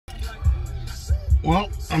Well,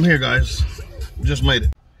 I'm here, guys. Just made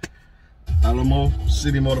it. Alamo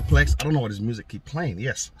City Motorplex. I don't know why this music keep playing.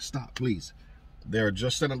 Yes, stop, please. They're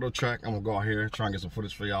just setting up the track. I'm gonna go out here, try and get some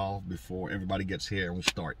footage for y'all before everybody gets here and we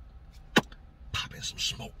start popping some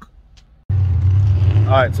smoke.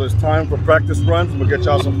 All right, so it's time for practice runs. We'll get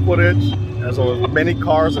y'all some footage as many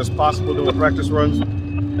cars as possible doing practice runs,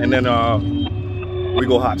 and then we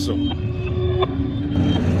go hot soon.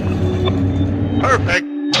 Perfect.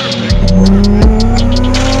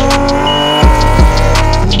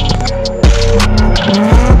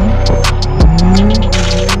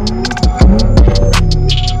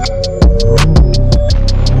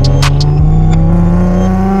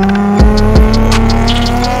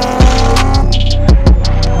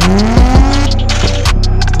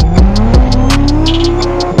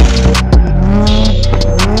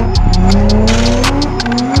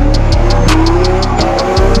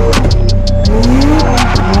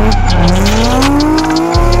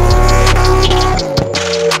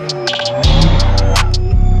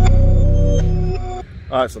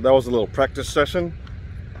 All right, so that was a little practice session.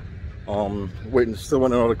 Still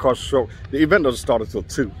waiting on the car to show. The event doesn't start until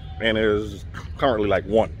 2, and it is currently like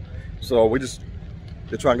 1. So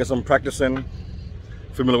they're trying to get some practice in,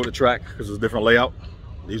 familiar with the track because it's a different layout.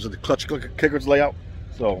 These are the clutch kickers layout.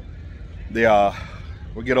 So we'll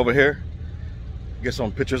get over here, get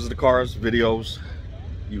some pictures of the cars, videos.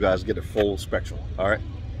 You guys get a full spectrum. All right.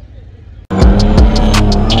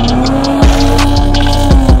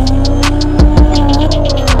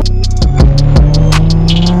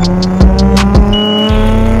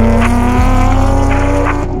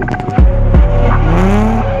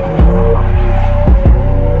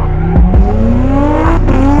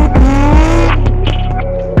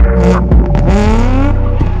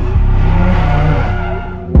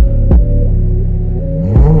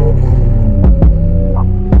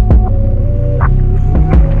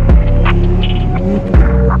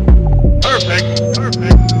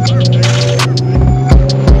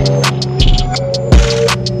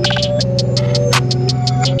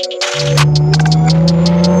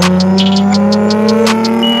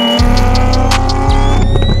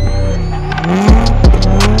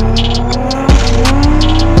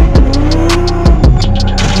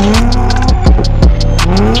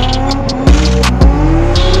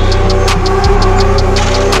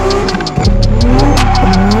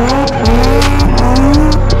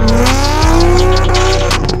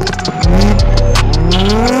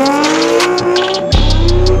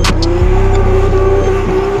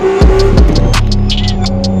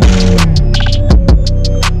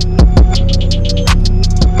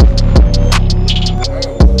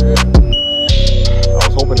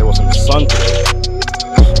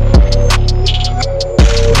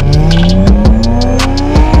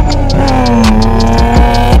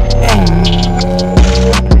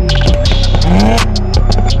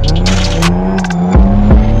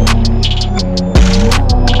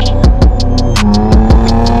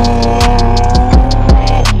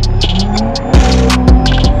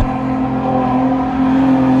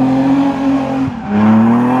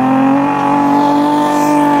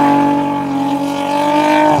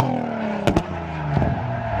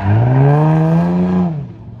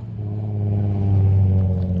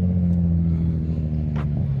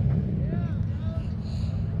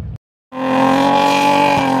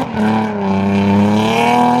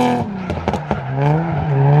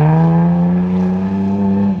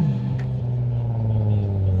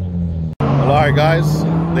 Alright guys,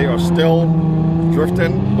 they are still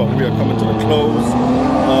drifting, but we are coming to the close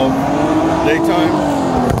of daytime.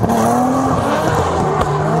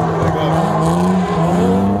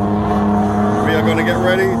 We are going to get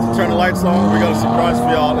ready to turn the lights on. We got a surprise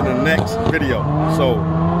for y'all in the next video, so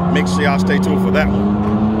make sure y'all stay tuned for that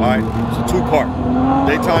one. Alright, it's a 2-part,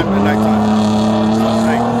 daytime and nighttime. So,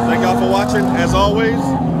 hey, thank y'all for watching. As always,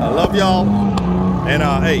 I love y'all, and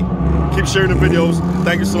hey, keep sharing the videos.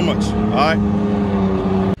 Thank you so much. All right,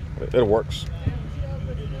 it works.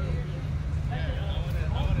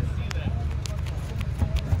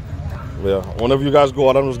 Yeah, whenever you guys go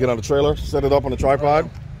out, I'm just get on the trailer, set it up on the tripod.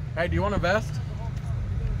 Hey, do you want a vest?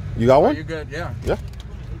 You got one? You good? Yeah. Yeah.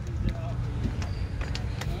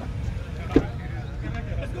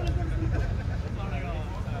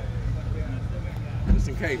 Just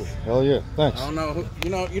in case. Hell yeah, thanks. I don't know who,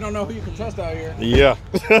 you don't know who you can trust out here. Yeah.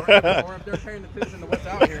 or if they're paying attention to what's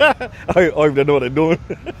out here. Or if they know what they're doing.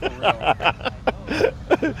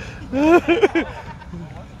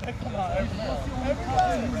 Come on,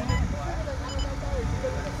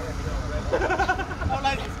 I'm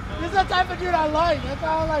like, this is the type of dude I like. That's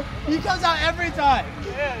how I like. He comes out every time.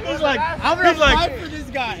 Yeah, he's like, I'm gonna fight for this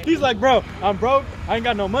guy. He's like, bro, I'm broke. I ain't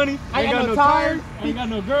got no money. I ain't got no tires. I ain't got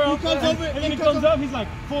no girl. He comes over and then he comes up. He's like,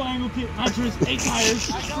 full angle kit, nitrous, 8 tires,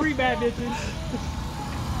 3 bad bitches.